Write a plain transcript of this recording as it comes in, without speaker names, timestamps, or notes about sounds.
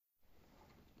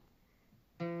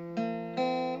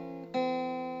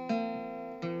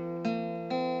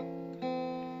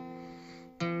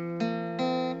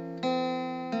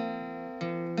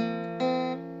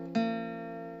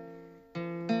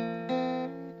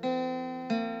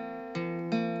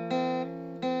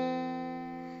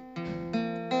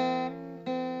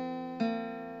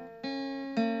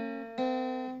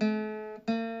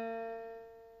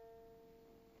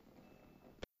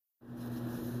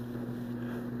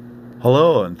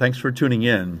Hello, and thanks for tuning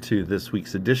in to this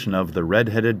week's edition of the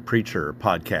Red-Headed Preacher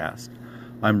podcast.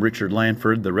 I'm Richard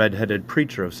Lanford, the Red-Headed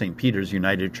Preacher of St. Peter's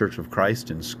United Church of Christ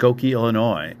in Skokie,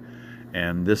 Illinois.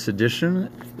 And this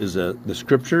edition is the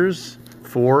scriptures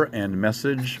for and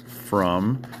message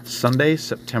from Sunday,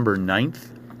 September 9th,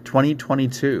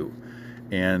 2022.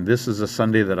 And this is a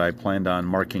Sunday that I planned on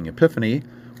marking Epiphany,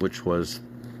 which was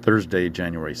Thursday,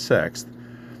 January 6th.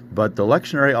 But the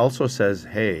lectionary also says,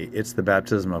 hey, it's the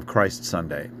Baptism of Christ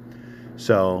Sunday.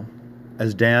 So,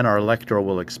 as Dan, our lector,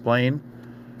 will explain,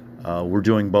 we're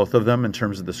doing both of them in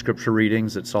terms of the scripture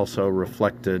readings. It's also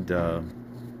reflected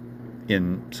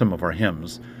in some of our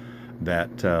hymns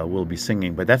that we'll be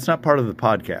singing. But that's not part of the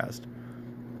podcast.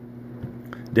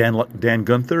 Dan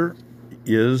Gunther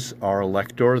is our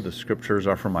lector. The scriptures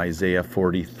are from Isaiah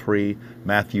 43,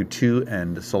 Matthew 2,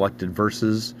 and selected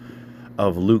verses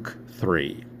of Luke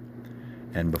 3.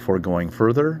 And before going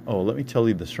further, let me tell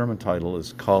you the sermon title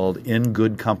is called In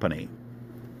Good Company.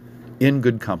 In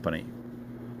Good Company.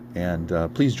 And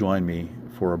please join me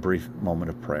for a brief moment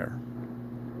of prayer.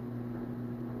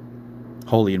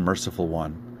 Holy and merciful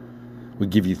one, we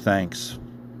give you thanks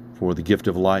for the gift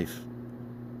of life,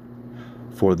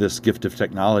 for this gift of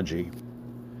technology,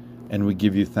 and we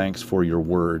give you thanks for your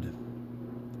word.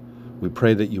 We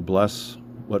pray that you bless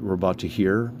what we're about to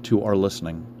hear to our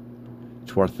listening,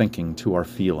 to our thinking, to our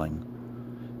feeling.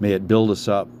 May it build us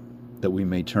up that we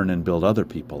may turn and build other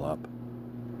people up,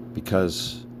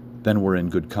 because then we're in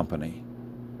good company.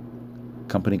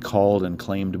 Company called and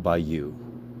claimed by you.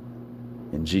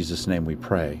 In Jesus' name we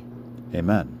pray.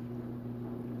 Amen.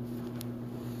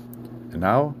 And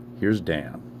now, here's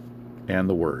Dan and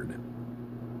the Word.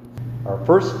 Our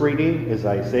first reading is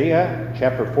Isaiah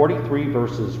chapter 43,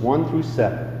 verses 1 through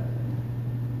 7.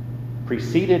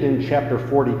 Preceded in chapter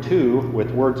 42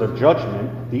 with words of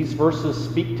judgment, these verses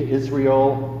speak to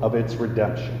Israel of its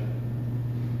redemption.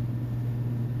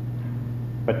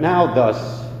 But now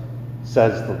thus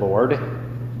says the Lord,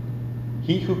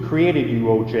 He who created you,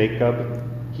 O Jacob,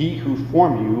 He who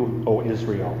formed you, O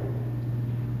Israel.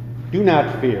 Do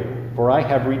not fear, for I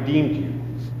have redeemed you.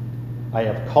 I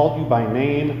have called you by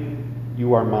name,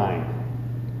 you are mine.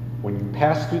 When you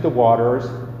pass through the waters,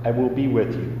 I will be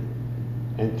with you.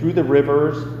 And through the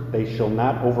rivers they shall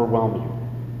not overwhelm you.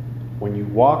 When you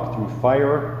walk through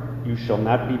fire, you shall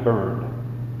not be burned,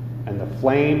 and the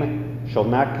flame shall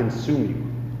not consume you.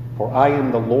 For I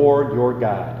am the Lord your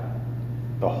God,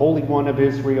 the Holy One of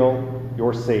Israel,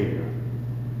 your Savior.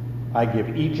 I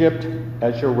give Egypt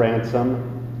as your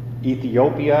ransom,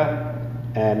 Ethiopia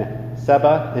and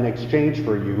Seba in exchange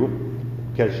for you,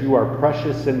 because you are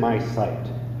precious in my sight,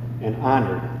 and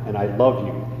honored, and I love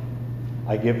you.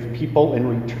 I give people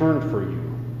in return for you,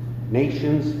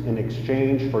 nations in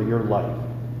exchange for your life.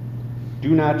 Do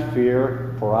not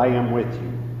fear, for I am with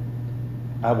you.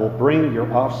 I will bring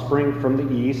your offspring from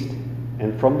the east,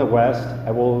 and from the west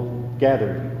I will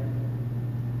gather you.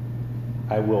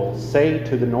 I will say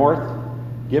to the north,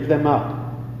 give them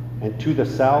up, and to the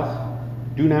south,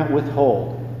 do not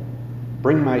withhold.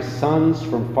 Bring my sons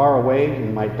from far away,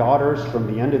 and my daughters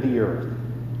from the end of the earth,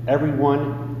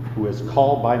 everyone who is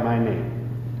called by my name,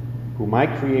 whom I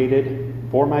created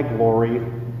for my glory,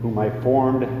 whom I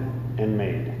formed and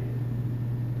made.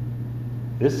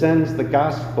 This ends the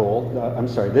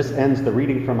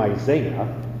reading from Isaiah.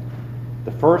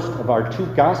 The first of our two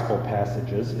gospel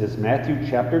passages is Matthew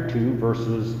chapter 2,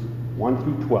 verses 1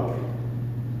 through 12.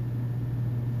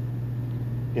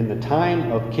 In the time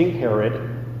of King Herod,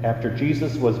 after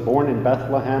Jesus was born in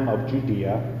Bethlehem of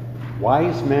Judea,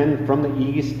 wise men from the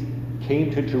east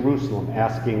came to Jerusalem,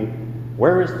 asking,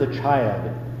 Where is the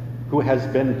child who has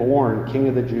been born King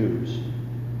of the Jews?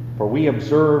 For we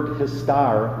observed his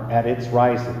star at its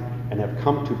rising, and have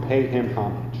come to pay him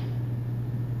homage.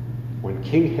 When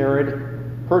King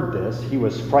Herod heard this, he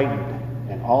was frightened,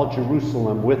 and all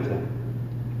Jerusalem with him.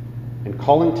 And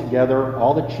calling together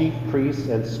all the chief priests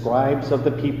and scribes of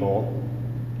the people,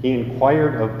 he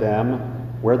inquired of them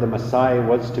where the Messiah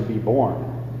was to be born.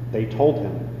 They told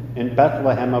him, In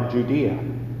Bethlehem of Judea.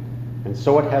 And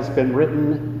so it has been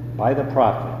written by the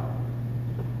prophet,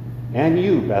 And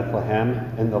you,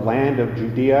 Bethlehem, in the land of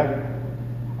Judea,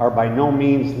 are by no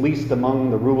means least among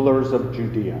the rulers of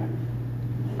Judah.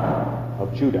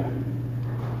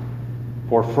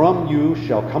 For from you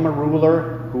shall come a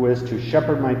ruler who is to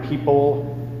shepherd my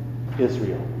people,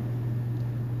 Israel.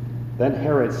 Then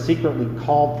Herod secretly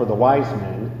called for the wise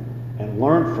men and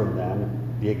learned from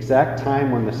them the exact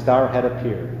time when the star had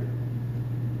appeared.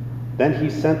 Then he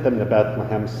sent them to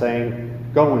Bethlehem,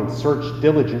 saying, Go and search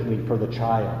diligently for the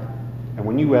child, and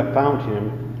when you have found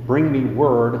him, bring me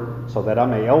word so that I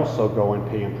may also go and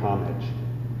pay him homage."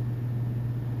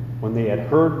 When they had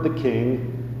heard the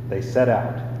king, they set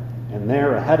out, and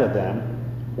there ahead of them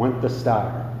went the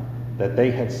star that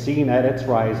they had seen at its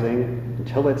rising,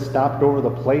 until it stopped over the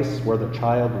place where the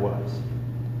child was.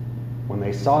 When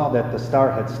they saw that the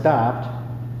star had stopped,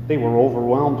 they were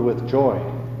overwhelmed with joy.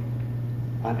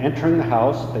 On entering the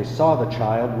house, they saw the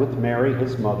child with Mary,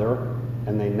 his mother,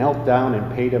 and they knelt down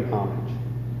and paid him homage.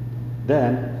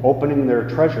 Then, opening their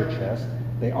treasure chest,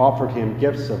 they offered him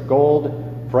gifts of gold,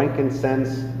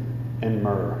 frankincense, and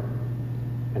myrrh.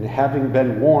 And having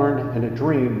been warned in a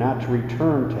dream not to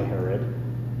return to Herod,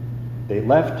 they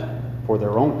left for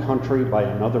their own country by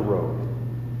another road.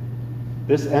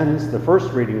 This ends the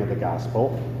first reading of the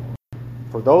Gospel.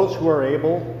 For those who are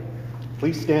able,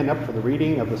 please stand up for the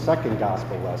reading of the second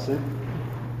Gospel lesson.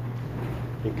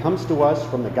 It comes to us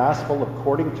from the Gospel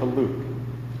according to Luke,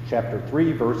 chapter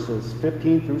 3, verses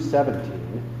 15 through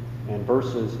 17, and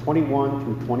verses 21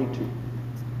 through 22.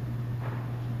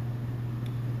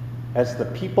 As the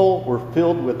people were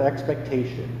filled with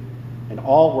expectation, and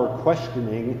all were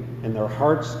questioning in their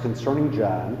hearts concerning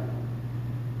John,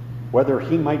 whether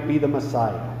he might be the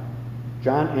Messiah,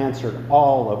 John answered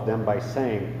all of them by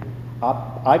saying,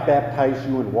 "I baptize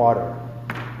you in water,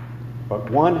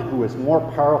 but one who is more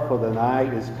powerful than I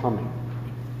is coming.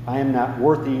 I am not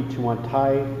worthy to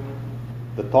untie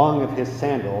the thong of his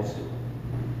sandals.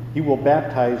 He will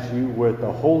baptize you with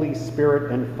the Holy Spirit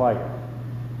and fire.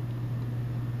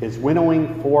 His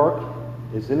winnowing fork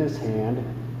is in his hand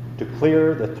to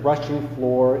clear the threshing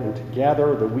floor and to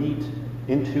gather the wheat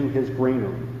into his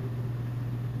granary.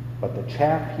 But the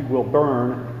chaff he will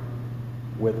burn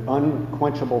with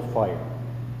unquenchable fire."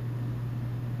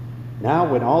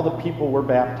 Now when all the people were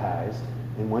baptized,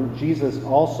 and when Jesus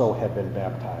also had been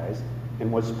baptized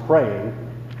and was praying,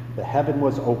 the heaven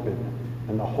was opened,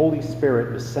 and the Holy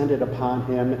Spirit descended upon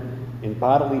him in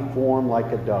bodily form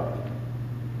like a dove.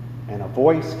 And a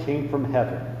voice came from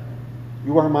heaven,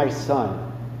 "You are my Son,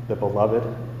 the beloved.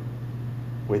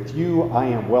 With you I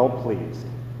am well pleased."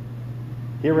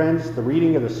 Here ends the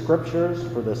reading of the Scriptures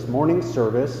for this morning's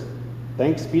service.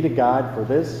 Thanks be to God for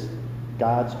this,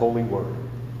 God's holy word.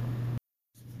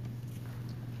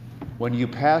 When you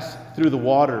pass through the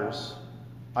waters,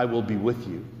 I will be with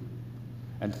you,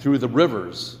 and through the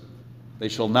rivers, they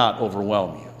shall not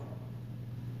overwhelm you.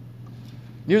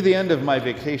 Near the end of my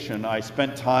vacation, I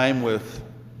spent time with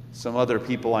some other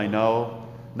people I know,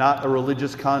 not a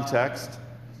religious context,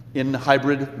 in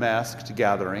hybrid masked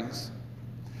gatherings.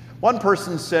 One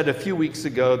person said a few weeks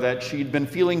ago that she'd been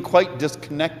feeling quite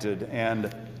disconnected and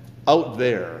out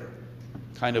there,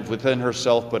 kind of within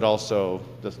herself, but also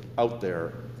just out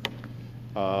there,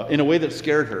 in a way that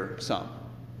scared her some.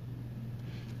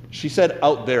 She said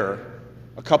out there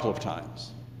a couple of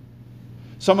times.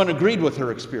 Someone agreed with her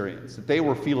experience, that they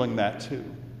were feeling that too.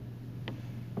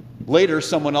 Later,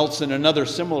 someone else in another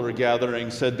similar gathering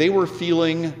said they were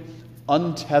feeling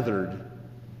untethered.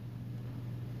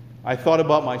 I thought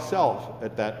about myself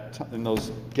in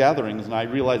those gatherings, and I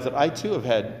realized that I too have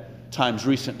had times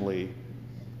recently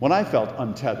when I felt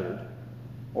untethered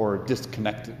or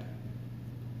disconnected.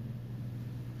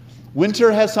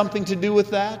 Winter has something to do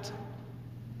with that?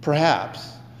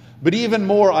 Perhaps. But even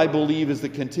more, I believe, is the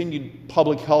continued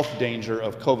public health danger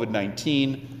of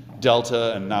COVID-19,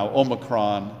 Delta, and now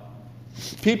Omicron.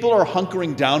 People are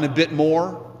hunkering down a bit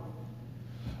more,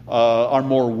 are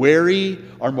more wary,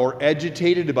 are more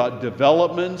agitated about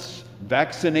developments,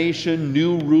 vaccination,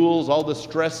 new rules, all the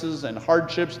stresses and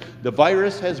hardships the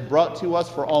virus has brought to us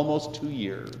for almost 2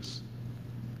 years.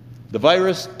 The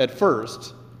virus, at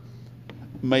first,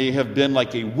 may have been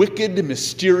like a wicked,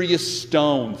 mysterious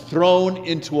stone thrown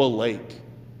into a lake.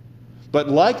 But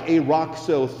like a rock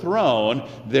so thrown,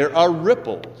 there are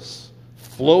ripples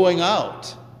flowing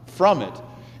out from it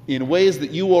in ways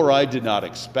that you or I did not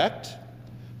expect,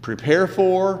 prepare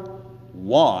for,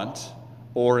 want,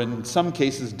 or in some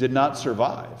cases did not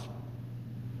survive.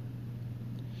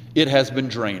 It has been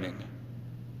draining.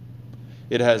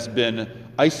 It has been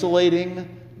isolating,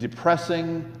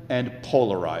 depressing, and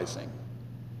polarizing.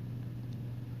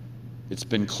 It's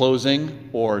been closing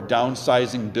or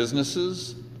downsizing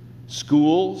businesses,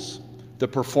 schools, the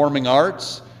performing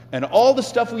arts, and all the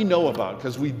stuff we know about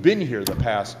because we've been here the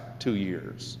past 2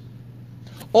 years.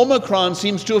 Omicron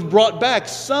seems to have brought back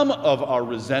some of our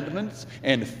resentments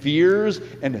and fears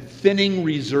and thinning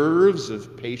reserves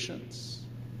of patience.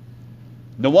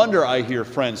 No wonder I hear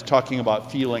friends talking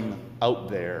about feeling out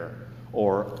there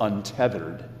or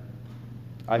untethered.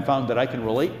 I found that I can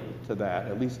relate to that,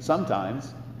 at least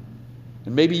sometimes.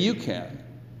 And maybe you can.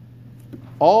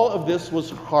 All of this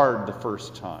was hard the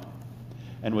first time.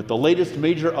 And with the latest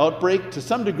major outbreak, to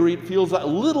some degree, it feels a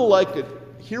little like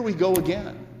here we go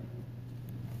again.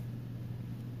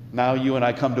 Now you and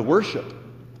I come to worship,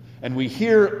 and we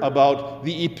hear about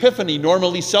the Epiphany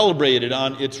normally celebrated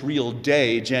on its real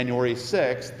day, January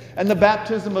 6th, and the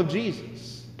baptism of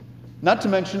Jesus. Not to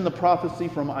mention the prophecy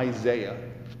from Isaiah,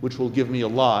 which will give me a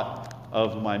lot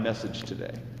of my message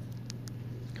today.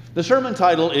 The sermon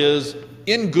title is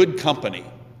In Good Company.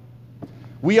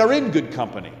 We are in good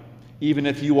company, even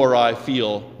if you or I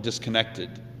feel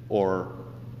disconnected or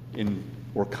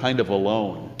kind of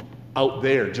alone out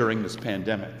there during this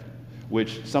pandemic,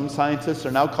 which some scientists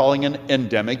are now calling an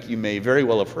endemic. You may very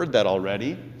well have heard that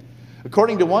already.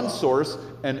 According to one source,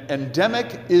 an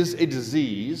endemic is a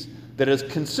disease that is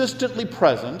consistently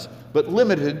present but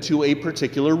limited to a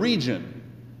particular region.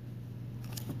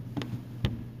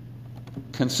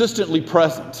 Consistently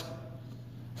present.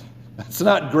 That's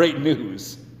not great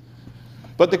news.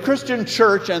 But the Christian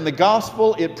church and the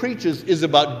gospel it preaches is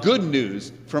about good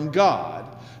news from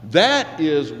God. That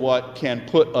is what can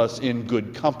put us in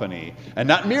good company, and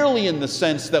not merely in the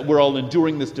sense that we're all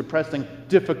enduring this depressing,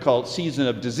 difficult season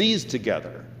of disease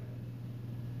together.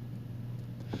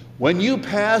 When you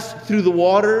pass through the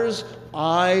waters,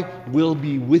 I will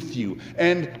be with you,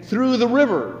 and through the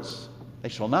rivers, they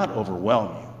shall not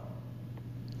overwhelm you.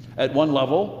 At one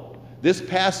level, this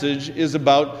passage is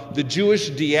about the Jewish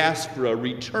diaspora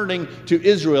returning to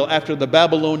Israel after the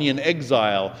Babylonian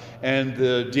exile and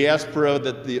the diaspora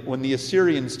when the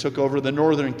Assyrians took over the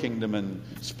northern kingdom and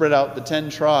spread out the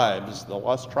 10 tribes, the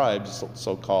lost tribes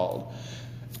so-called.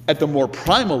 At the more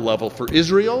primal level for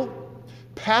Israel,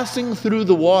 passing through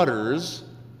the waters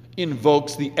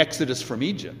invokes the exodus from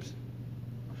Egypt.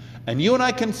 And you and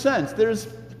I can sense there's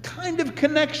kind of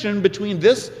connection between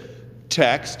this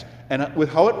text and with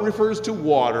how it refers to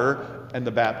water and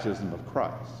the baptism of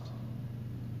Christ.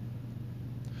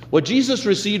 What Jesus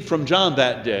received from John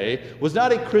that day was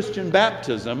not a Christian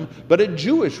baptism, but a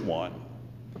Jewish one.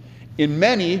 In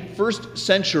many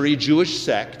first-century Jewish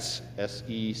sects,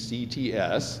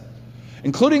 S-E-C-T-S,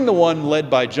 including the one led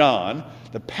by John,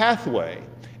 the pathway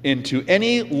into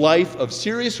any life of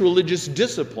serious religious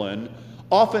discipline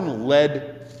often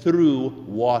led through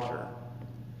water.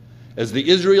 As the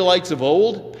Israelites of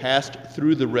old passed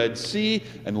through the Red Sea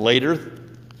and later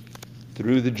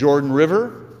through the Jordan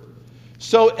River,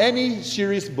 so any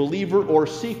serious believer or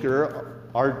seeker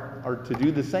are to do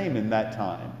the same in that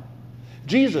time.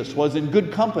 Jesus was in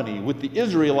good company with the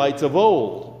Israelites of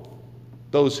old,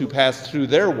 those who passed through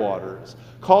their waters,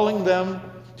 calling them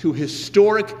to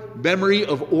historic memory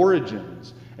of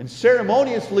origins, and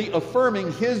ceremoniously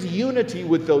affirming his unity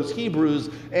with those Hebrews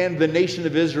and the nation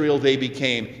of Israel they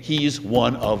became. He's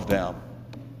one of them.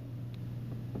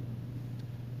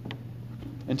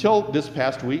 Until this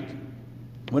past week,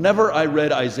 whenever I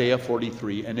read Isaiah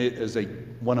 43, and it is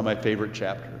one of my favorite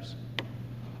chapters,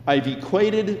 I've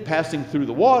equated passing through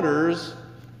the waters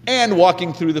and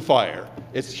walking through the fire.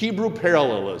 It's Hebrew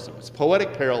parallelism. It's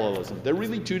poetic parallelism. They're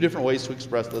really two different ways to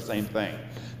express the same thing.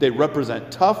 They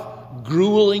represent tough,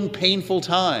 grueling, painful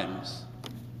times.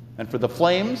 And for the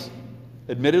flames,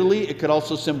 admittedly, it could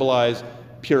also symbolize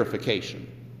purification.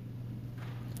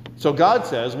 So God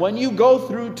says, when you go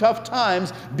through tough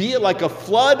times, be it like a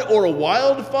flood or a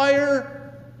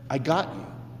wildfire, I got you.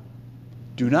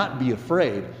 Do not be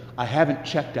afraid. I haven't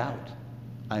checked out.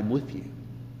 I'm with you.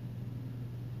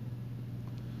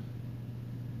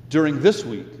 During this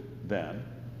week, then,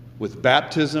 with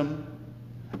baptism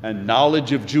and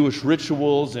knowledge of Jewish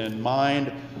rituals in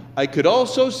mind, I could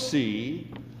also see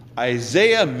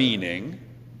Isaiah meaning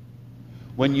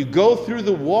when you go through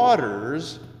the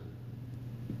waters,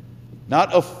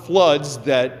 not of floods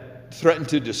that threaten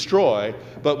to destroy,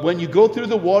 but when you go through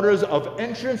the waters of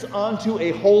entrance onto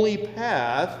a holy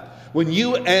path, when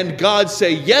you and God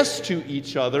say yes to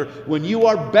each other, when you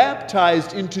are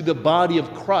baptized into the body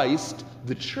of Christ,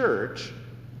 the church,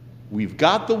 we've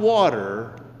got the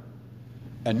water.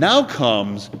 And now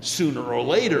comes, sooner or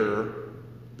later,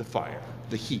 the fire,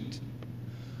 the heat,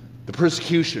 the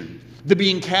persecution, the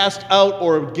being cast out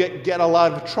or get a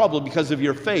lot of trouble because of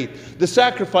your faith, the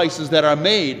sacrifices that are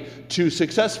made to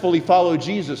successfully follow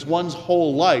Jesus one's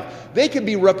whole life. They can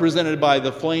be represented by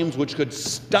the flames which could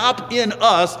stop in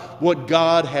us what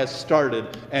God has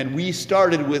started, and we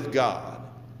started with God.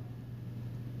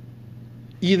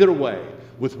 Either way,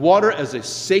 with water as a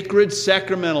sacred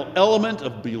sacramental element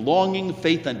of belonging,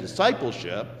 faith, and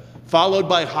discipleship, followed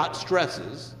by hot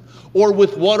stresses, or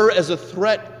with water as a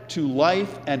threat to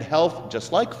life and health,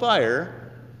 just like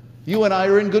fire, you and I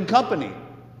are in good company.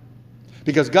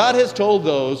 Because God has told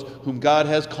those whom God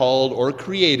has called or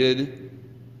created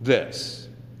this: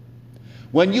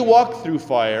 When you walk through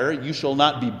fire, you shall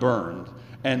not be burned,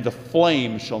 and the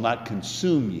flame shall not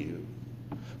consume you.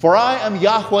 For I am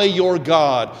Yahweh your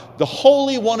God, the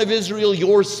Holy One of Israel,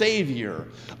 your Savior.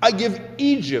 I give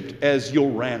Egypt as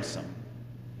your ransom,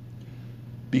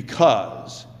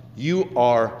 because you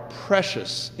are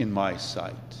precious in my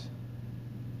sight,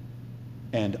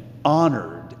 and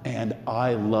honored, and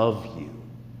I love you.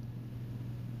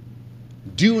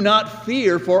 Do not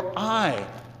fear, for I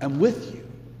am with you.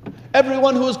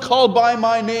 Everyone who is called by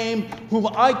my name, whom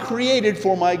I created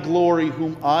for my glory,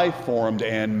 whom I formed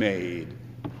and made.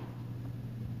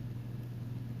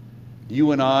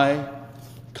 You and I,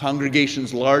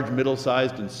 congregations large,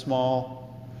 middle-sized, and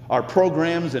small, our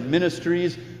programs and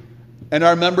ministries, and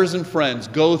our members and friends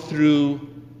go through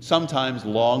sometimes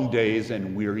long days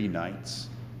and weary nights,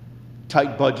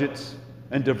 tight budgets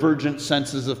and divergent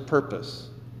senses of purpose,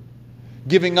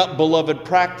 giving up beloved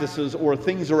practices or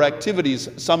things or activities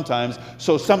sometimes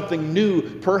so something new,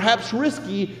 perhaps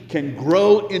risky, can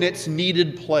grow in its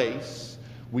needed place.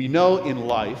 We know in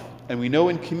life and we know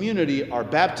in community our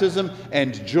baptism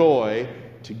and joy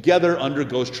together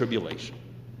undergoes tribulation.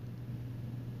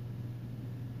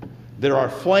 There are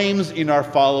flames in our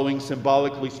following,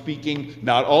 symbolically speaking,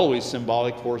 not always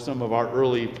symbolic for some of our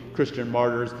early Christian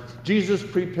martyrs. Jesus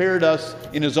prepared us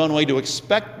in his own way to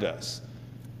expect us.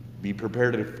 Be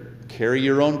prepared to carry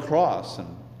your own cross and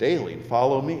daily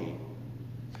follow me.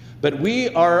 But we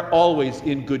are always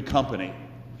in good company.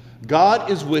 God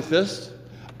is with us,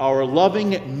 our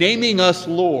loving, naming us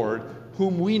Lord,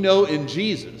 whom we know in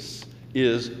Jesus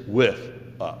is with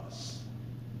us.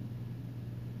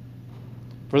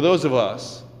 For those of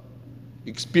us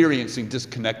experiencing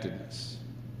disconnectedness,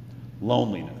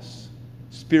 loneliness,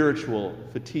 spiritual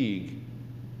fatigue,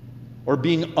 or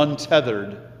being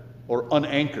untethered or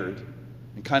unanchored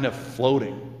and kind of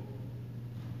floating,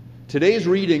 today's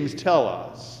readings tell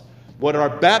us what our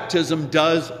baptism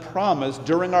does promise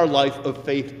during our life of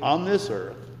faith on this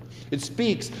earth. It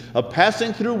speaks of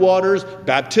passing through waters,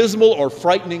 baptismal or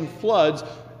frightening floods,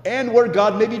 and where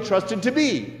God may be trusted to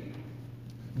be.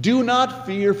 Do not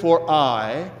fear, for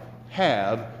I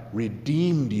have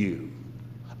redeemed you.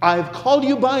 I have called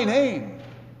you by name.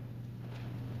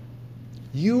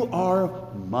 You are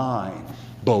mine.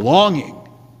 Belonging.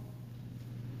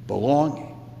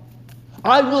 Belonging.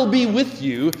 I will be with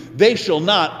you. They shall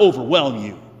not overwhelm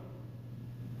you.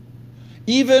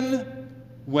 Even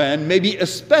when, maybe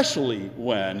especially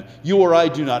when, you or I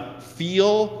do not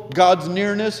feel God's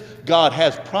nearness, God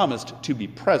has promised to be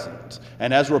present.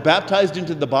 And as we're baptized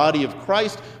into the body of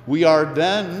Christ, we are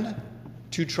then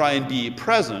to try and be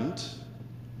present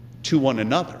to one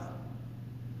another.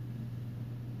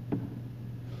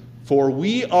 For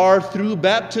we are, through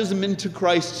baptism into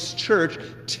Christ's church,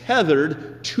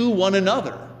 tethered to one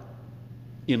another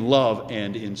in love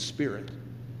and in spirit.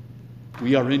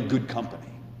 We are in good company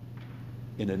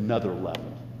in another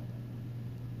level.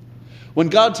 When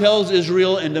God tells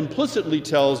Israel and implicitly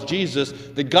tells Jesus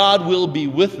that God will be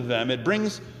with them, it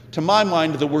brings to my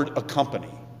mind the word accompany.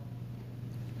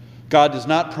 God does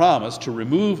not promise to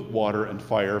remove water and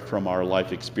fire from our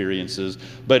life experiences,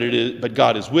 but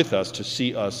God is with us to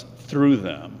see us through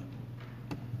them.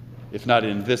 If not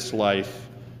in this life,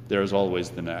 there is always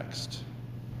the next,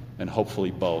 and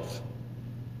hopefully both.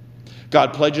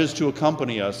 God pledges to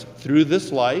accompany us through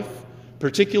this life.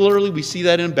 Particularly, we see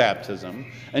that in baptism,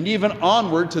 and even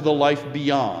onward to the life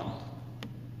beyond.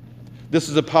 This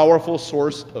is a powerful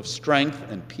source of strength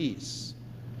and peace,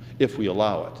 if we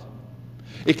allow it.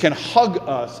 It can hug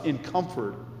us in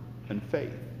comfort and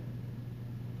faith.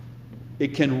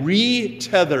 It can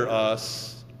re-tether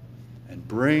us and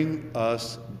bring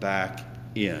us back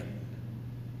in.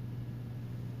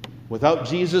 Without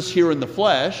Jesus here in the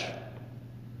flesh,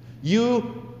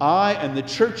 you, I, and the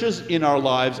churches in our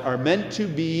lives are meant to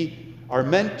be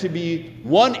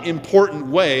one important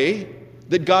way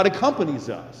that God accompanies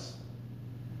us.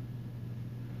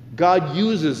 God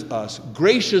uses us,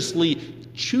 graciously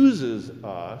chooses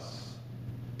us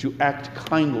to act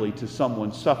kindly to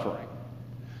someone suffering,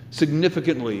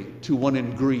 significantly to one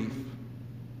in grief,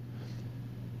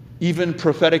 even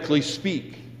prophetically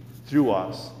speak through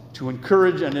us to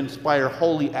encourage and inspire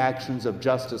holy actions of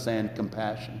justice and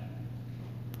compassion.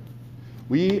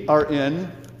 We're in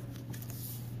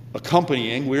the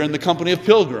company of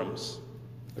pilgrims,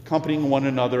 accompanying one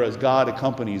another as God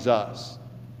accompanies us.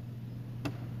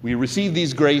 We receive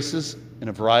these graces in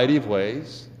a variety of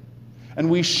ways, and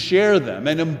we share them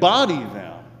and embody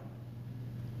them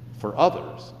for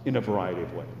others in a variety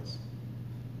of ways.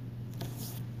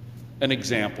 An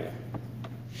example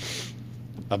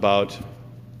about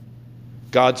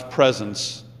God's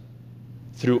presence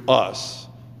through us,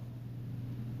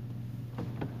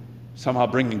 somehow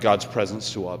bringing God's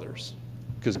presence to others,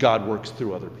 because God works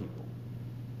through other people.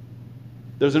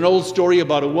 There's an old story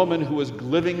about a woman who was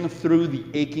living through the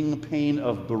aching pain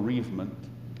of bereavement.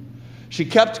 She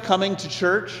kept coming to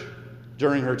church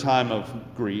during her time of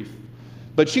grief,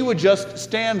 but she would just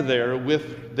stand there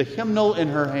with the hymnal in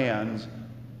her hands,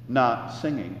 not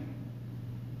singing.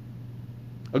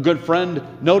 A good friend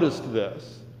noticed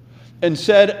this and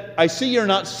said, "I see you're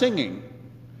not singing,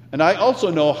 and I also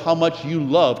know how much you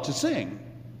love to sing.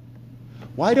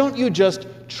 Why don't you just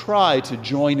try to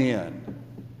join in?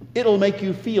 It'll make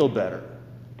you feel better."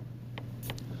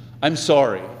 "I'm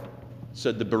sorry,"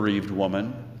 said the bereaved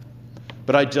woman,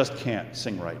 "but I just can't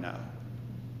sing right now.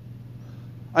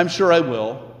 I'm sure I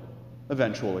will,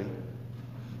 eventually.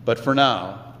 But for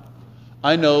now,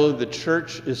 I know the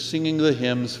church is singing the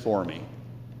hymns for me.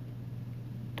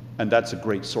 And that's a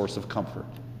great source of comfort."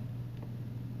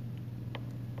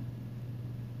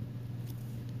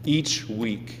 Each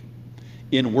week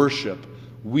in worship,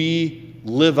 we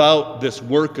live out this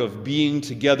work of being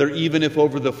together, even if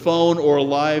over the phone or a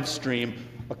live stream,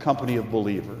 a company of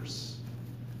believers.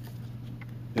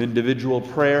 Individual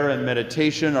prayer and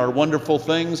meditation are wonderful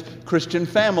things. Christian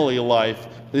family life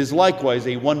is likewise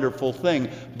a wonderful thing.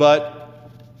 But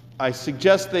I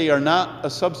suggest they are not a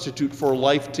substitute for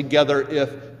life together,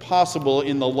 if possible,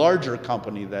 in the larger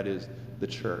company that is the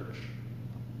church.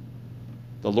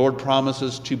 The Lord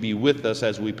promises to be with us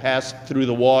as we pass through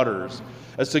the waters.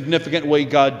 A significant way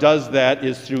God does that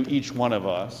is through each one of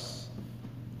us,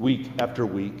 week after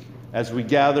week, as we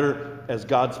gather as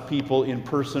God's people in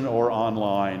person or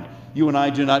online. You and I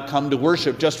do not come to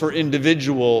worship just for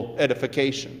individual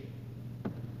edification.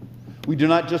 We do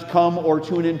not just come or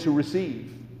tune in to receive.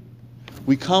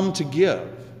 We come to give.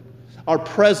 Our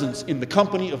presence in the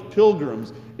company of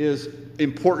pilgrims is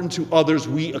important to others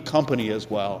we accompany as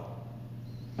well.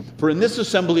 For in this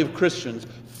assembly of Christians,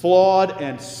 flawed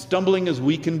and stumbling as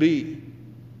we can be,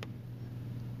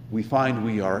 we find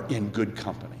we are in good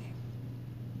company.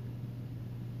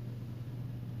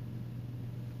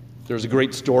 There's a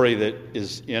great story that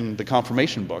is in the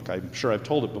confirmation book. I'm sure I've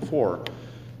told it before.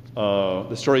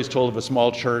 The story is told of a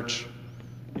small church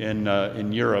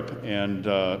in Europe,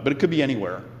 but it could be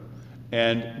anywhere.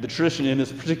 And the tradition in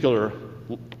this particular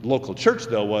local church,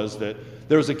 though, was that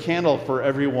there was a candle for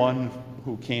everyone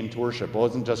who came to worship. It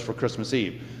wasn't just for Christmas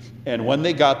Eve. And when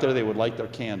they got there, they would light their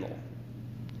candle.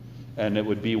 And it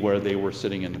would be where they were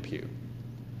sitting in the pew.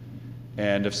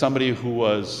 And if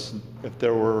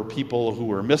there were people who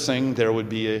were missing, there would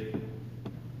be a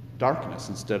darkness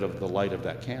instead of the light of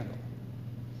that candle.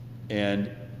 And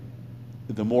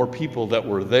the more people that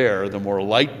were there, the more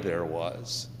light there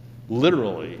was,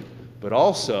 literally, but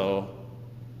also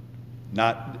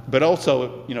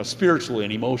spiritually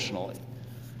and emotionally.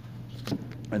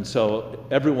 And so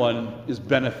everyone is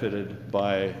benefited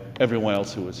by everyone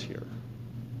else who is here.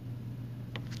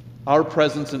 Our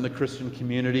presence in the Christian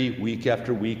community, week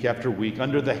after week after week,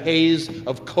 under the haze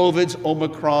of COVID's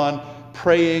Omicron,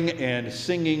 praying and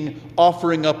singing,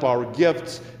 offering up our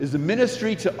gifts, is a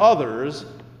ministry to others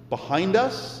behind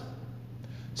us,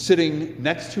 sitting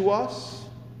next to us,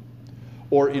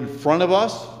 or in front of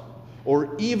us,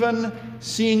 or even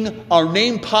seeing our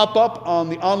name pop up on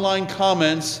the online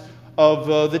comments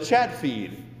of the chat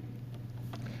feed.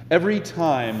 Every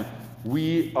time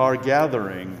we are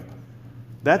gathering,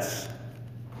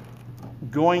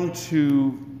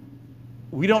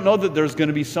 we don't know that there's going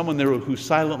to be someone there who's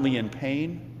silently in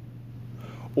pain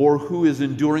or who is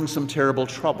enduring some terrible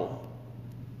trouble.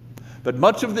 But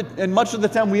much of the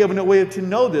time we have no way to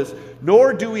know this,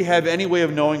 nor do we have any way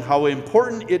of knowing how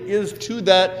important it is to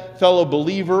that fellow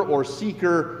believer or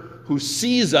seeker who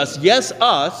sees us, yes,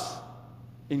 us,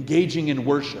 engaging in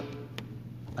worship.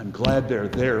 I'm glad they're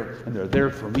there, and they're there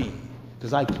for me,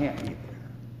 because I can't be there.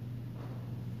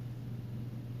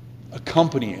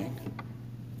 Accompanying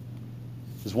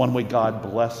is one way God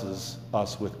blesses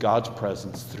us with God's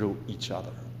presence through each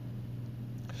other.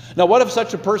 Now, what if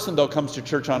such a person, though, comes to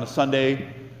church on a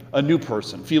Sunday, a new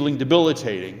person, feeling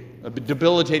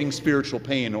debilitating spiritual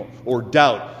pain or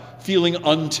doubt, feeling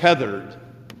untethered,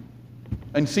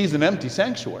 and sees an empty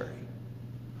sanctuary,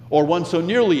 or one so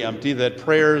nearly empty that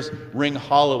prayers ring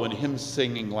hollow and hymn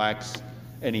singing lacks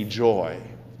any joy?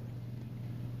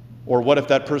 Or what if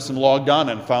that person logged on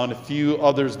and found a few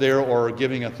others there or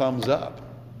giving a thumbs up?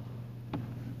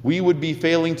 We would be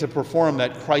failing to perform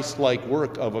that Christ-like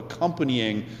work of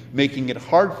accompanying, making it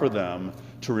hard for them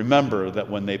to remember that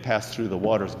when they pass through the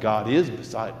waters, God is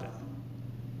beside them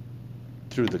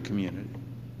through the community.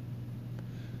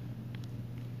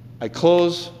 I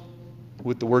close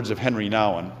with the words of Henry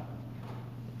Nouwen,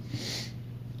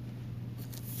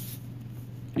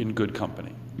 in good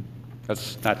company.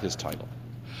 That's not his title.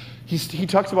 He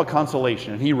talks about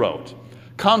consolation, and he wrote,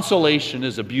 consolation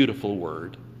is a beautiful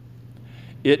word.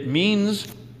 It means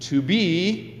to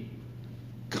be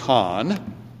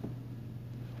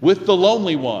with the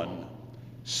lonely one,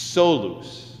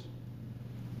 solus,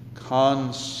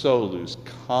 consolus,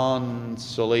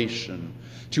 consolation.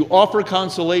 To offer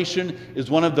consolation is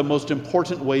one of the most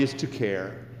important ways to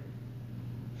care.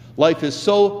 Life is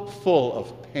so full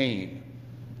of pain,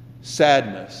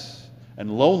 sadness,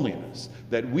 and loneliness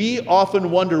that we often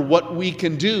wonder what we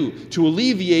can do to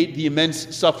alleviate the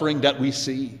immense suffering that we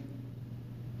see.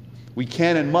 We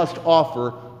can and must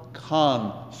offer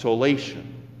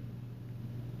consolation.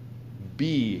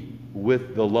 Be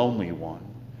with the lonely one.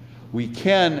 We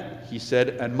can, he said,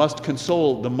 and must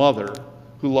console the mother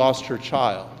who lost her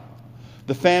child,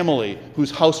 the family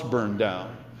whose house burned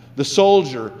down, the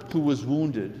soldier who was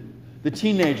wounded, the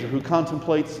teenager who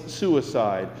contemplates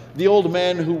suicide, the old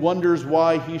man who wonders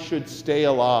why he should stay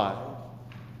alive.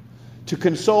 To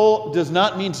console does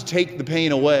not mean to take the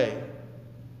pain away,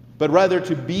 but rather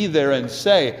to be there and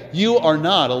say, you are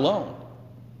not alone.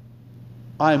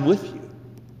 I am with you.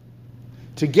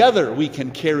 Together we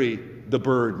can carry the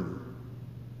burden.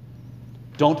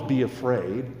 Don't be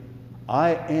afraid.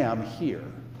 I am here.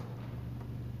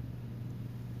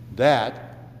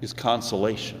 That is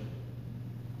consolation.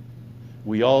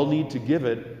 We all need to give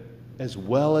it as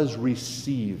well as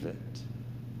receive it.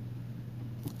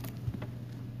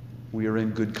 We are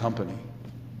in good company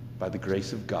by the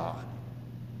grace of God.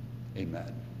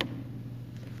 Amen.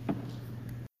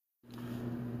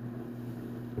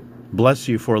 Bless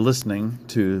you for listening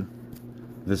to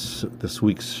this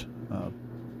week's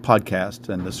podcast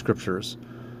and the scriptures.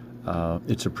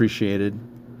 It's appreciated,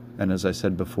 and as I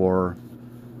said before,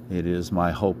 it is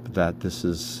my hope that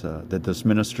this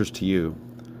ministers to you,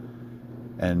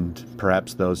 and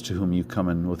perhaps those to whom you come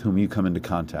in, with whom you come into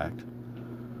contact.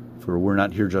 For we're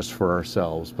not here just for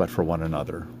ourselves, but for one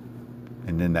another,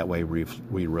 and in that way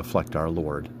we reflect our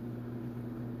Lord.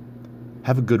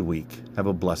 Have a good week. Have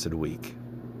a blessed week.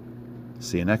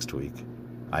 See you next week,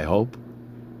 I hope.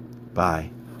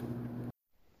 Bye.